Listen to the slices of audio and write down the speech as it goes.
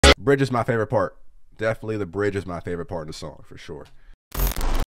Bridge is my favorite part. Definitely the bridge is my favorite part of the song, for sure.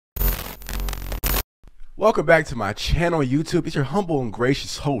 Welcome back to my channel, YouTube. It's your humble and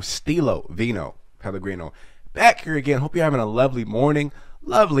gracious host, Stilo Vino Pellegrino. Back here again. Hope you're having a lovely morning,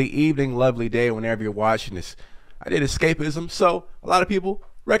 lovely evening, lovely day whenever you're watching this. I did escapism, so a lot of people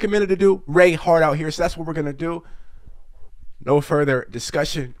recommended to do RAYE hard out here, so that's what we're going to do. No further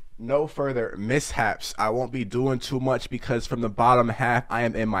discussion, no further mishaps. I won't be doing too much because from the bottom half, I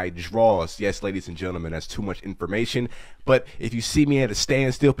am in my drawers. Yes, ladies and gentlemen, that's too much information. But if you see me at a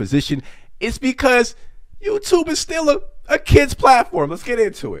standstill position, it's because YouTube is still a kid's platform. Let's get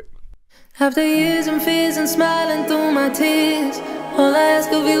into it. After years and fears and smiling through my tears, all I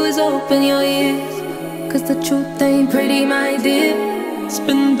ask of you is open your ears. Cause the truth ain't pretty, my dear. It's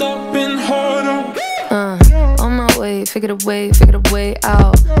been dark, been hard on my way, figured a way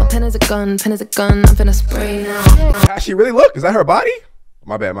out. My pen is a gun, I'm finna spray now. How she really look? Is that her body?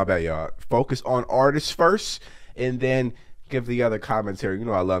 My bad, y'all. Focus on artists first, and then give the other commentary. You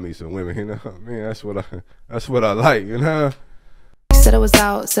know I love me some women, you know. Man, that's what I like, you know. Said I was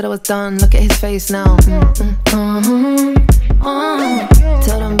out, said I was done. Look at his face now.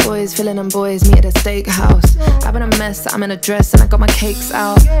 Tell them boys, feeling them boys, meet at a steakhouse. I've been a mess, I'm in a dress, and I got my cakes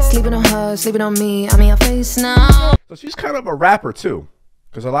out. Sleeping on her, sleeping on me, I'm in your face now. So she's kind of a rapper too,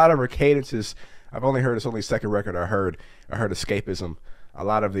 because a lot of her cadences, I've only heard, it's only second record I heard escapism. A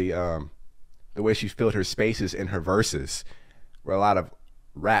lot of the way she filled her spaces in her verses were a lot of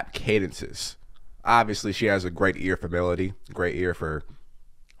rap cadences. Obviously, she has a great ear for melody, great ear for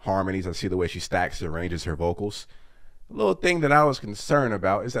harmonies. I see the way she stacks and arranges her vocals. The little thing that I was concerned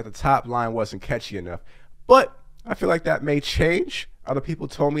about is that the top line wasn't catchy enough. But I feel like that may change. Other people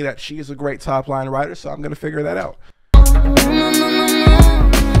told me that she is a great top line writer, so I'm going to figure that out.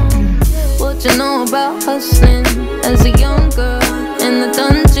 What you know about hustling as a young girl in the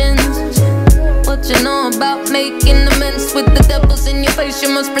dungeons? What you know about making amends with the devils in your face? You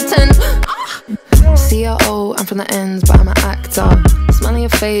must pretend. CRO, I'm from the ends, but I'm an actor. Smiling your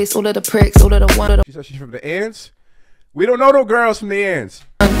face, all of the pricks, all of the one. She said she's from the ends? We don't know no girls from the ends.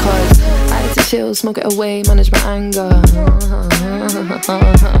 Cause I had to chill, smoke it away, manage my anger.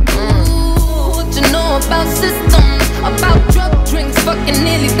 What you know about systems, about drug drinks, fucking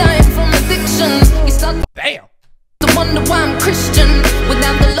nearly dying from addiction. You start damn to wonder why I'm Christian.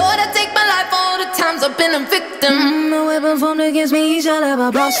 Without the Lord, I take my life all the times I've been a victim. No weapon formed against me shall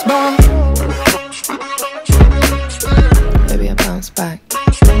ever prosper. Baby, I bounce back.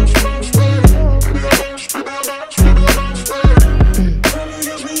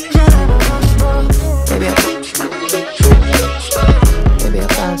 Baby, I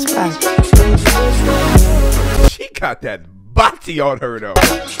bounce back. She got that body on her though.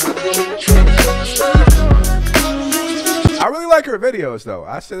 I really like her videos though.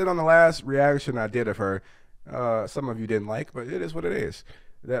 I said it on the last reaction I did of her. Some of you didn't like, but it is what it is.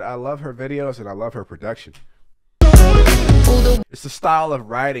 That I love her videos and I love her production. It's the style of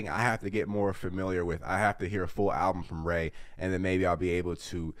writing I have to get more familiar with. I have to hear a full album from RAYE, and then maybe I'll be able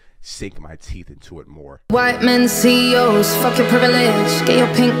to sink my teeth into it more. White men CEOs, fuck your privilege. Get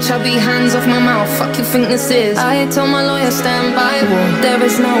your pink chubby hands off my mouth. Fuck you think this is? I told my lawyer stand by. There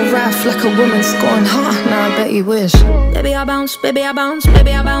is no wrath like a woman scorned. Ha, now I bet you wish. Baby I bounce, baby I bounce,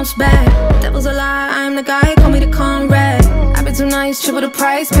 baby I bounce back. Devil's a lie, I'm the guy, call me the Conrad. I've been too nice, triple the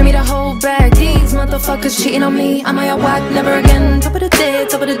price, pay me the whole bag. These motherfuckers cheating on me, am I a whack? Never again. Top of the day,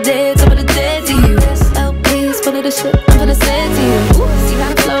 top of the day, top of the day to you. LP's full of the shit, I'm gonna say to you. Ooh, see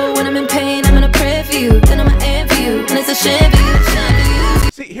how I flow when I'm in pain, I'm gonna pray for you. Then I'ma aim for you, and it's a shame for you, shame for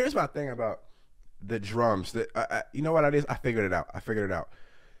you. See, here's my thing about the drums. That you know what it is? I figured it out.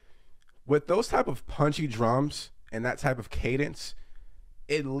 With those type of punchy drums and that type of cadence,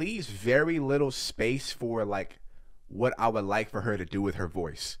 it leaves very little space for like what I would like for her to do with her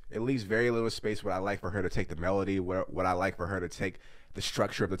voice. It leaves very little space what I like for her to take the melody, what I like for her to take the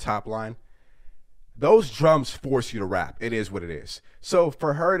structure of the top line. Those drums force you to rap. It is what it is. So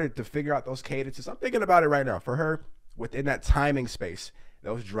for her to figure out those cadences, I'm thinking about it right now. For her, within that timing space,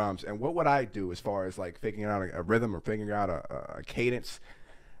 those drums, and what would I do as far as like figuring out a rhythm or figuring out a cadence?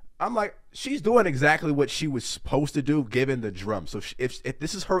 I'm like, she's doing exactly what she was supposed to do given the drum. So if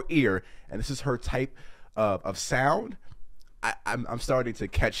this is her ear and this is her type of sound, I'm starting to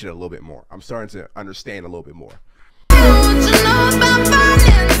catch it a little bit more. I'm starting to understand a little bit more. What you know about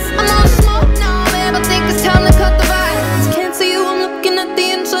violence? I'm on smoke now, babe. I think it's time to cut the violence. Can't see you, I'm looking at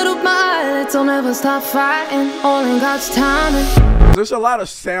the inside of my eyelids. Don't ever stop fighting, all in God's timing. There's a lot of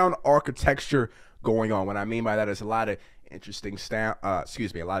sound architecture going on. What I mean by that is a lot of interesting sound, a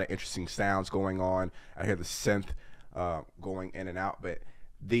lot of interesting sounds going on. I hear the synth going in and out, but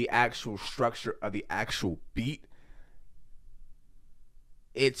the actual structure of the actual beat,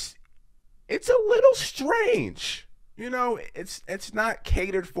 it's a little strange. You know, it's not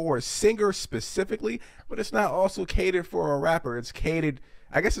catered for a singer specifically, but it's not also catered for a rapper. It's catered,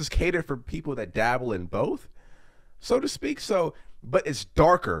 I guess it's catered for people that dabble in both, so to speak. So, but it's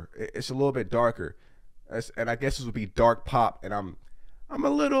darker. It's a little bit darker. And I guess this would be dark pop. And I'm a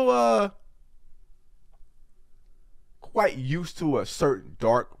little quite used to a certain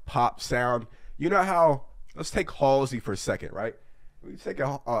dark pop sound. You know how, let's take Halsey for a second, right? We take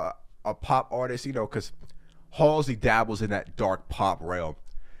a pop artist, you know, because Halsey dabbles in that dark pop realm.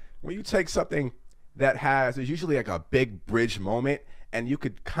 When you take something that has, there's usually like a big bridge moment, and you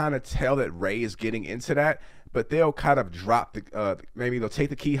could kind of tell that RAYE is getting into that, but they'll kind of drop the, maybe they'll take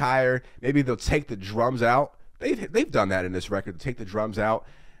the key higher, maybe they'll take the drums out. They've done that in this record, take the drums out,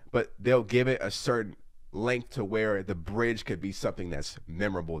 but they'll give it a certain length to where the bridge could be something that's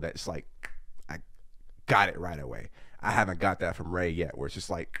memorable, that's like, I got it right away. I haven't got that from RAYE yet, where it's just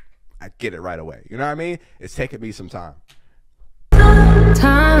like, I get it right away. You know what I mean? It's taking me some time. And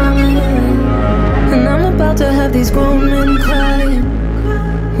I'm about to have these grown men crying.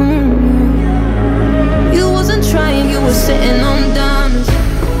 You wasn't trying, you were sitting on diamonds.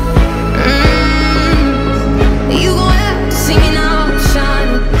 You gon' have to see me now,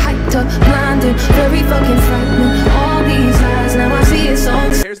 shining, hyped up, blinded, very fucking frightening. All these lies, now I see it's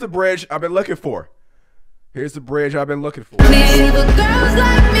all. Here's the bridge I've been looking for. Here's the bridge I've been looking for. Believe the girls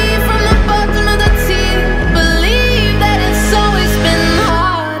like me from the bottom of the team. Believe that it's always been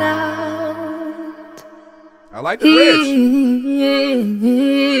hard out. I like the bridge.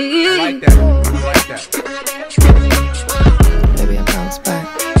 I like that. I like that. Maybe I bounce back.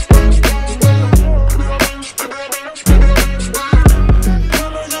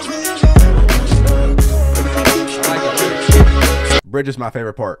 I like the bridge. Bridge is my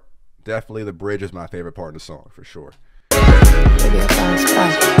favorite part. Definitely the bridge is my favorite part of the song, for sure. Maybe I bounce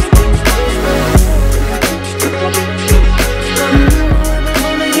back.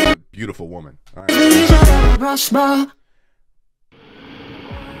 Beautiful woman. All right.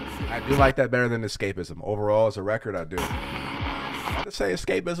 I do like that better than Escapism. Overall, as a record, I do. Not to say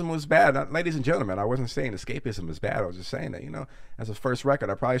Escapism was bad. Ladies and gentlemen, I wasn't saying Escapism was bad. I was just saying that, you know, as a first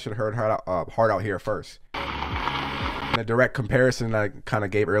record, I probably should have heard Hard Out Here first. In a direct comparison I kind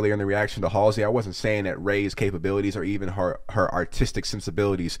of gave earlier in the reaction to Halsey, I wasn't saying that RAYE's capabilities or even her artistic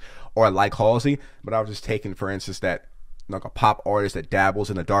sensibilities are like Halsey, but I was just taking, for instance, that like a pop artist that dabbles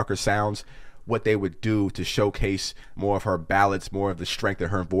in the darker sounds, what they would do to showcase more of her ballads, more of the strength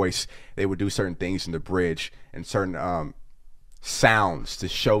of her voice. They would do certain things in the bridge and certain sounds to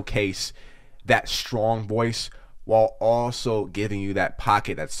showcase that strong voice, while also giving you that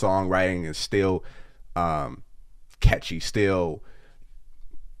pocket, that songwriting is still catchy, still,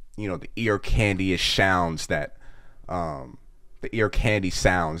 you know, the ear candy-ish sounds that the ear candy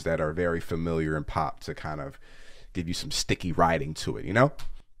sounds that are very familiar in pop, to kind of give you some sticky writing to it, you know?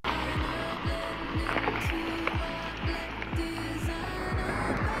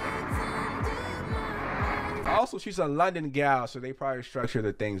 Also, she's a London gal, so they probably structure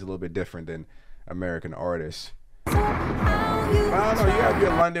the things a little bit different than American artists. I don't know, you have your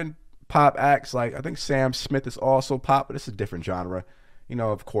London pop acts, like I think Sam Smith is also pop, but it's a different genre. You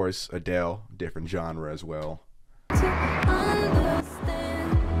know, of course, Adele, different genre as well. I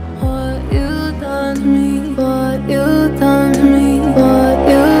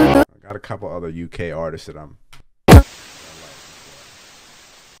got a couple other UK artists that I'm.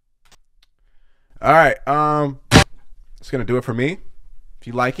 All right, that's gonna do it for me. If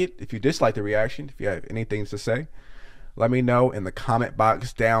you like it, if you dislike the reaction, if you have anything to say, let me know in the comment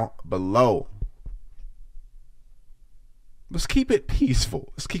box down below. Let's keep it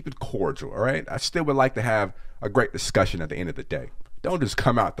peaceful. Let's keep it cordial, all right? I still would like to have a great discussion at the end of the day. Don't just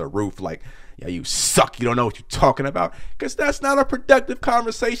come out the roof like, yeah, you suck, you don't know what you're talking about, because that's not a productive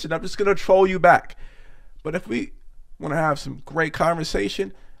conversation. I'm just going to troll you back. But if we want to have some great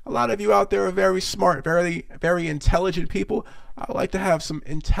conversation, a lot of you out there are very smart, very, very intelligent people. I would like to have some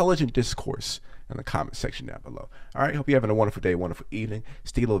intelligent discourse in the comment section down below. All right, hope you're having a wonderful day, wonderful evening.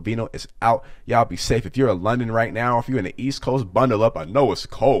 Stilo Vino is out. Y'all be safe. If you're in London right now, or if you're in the East Coast, bundle up. I know it's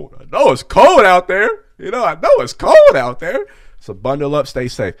cold. I know it's cold out there. You know, I know it's cold out there. So bundle up, stay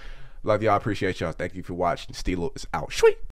safe. Love y'all, appreciate y'all. Thank you for watching. Stilo is out. Sweet.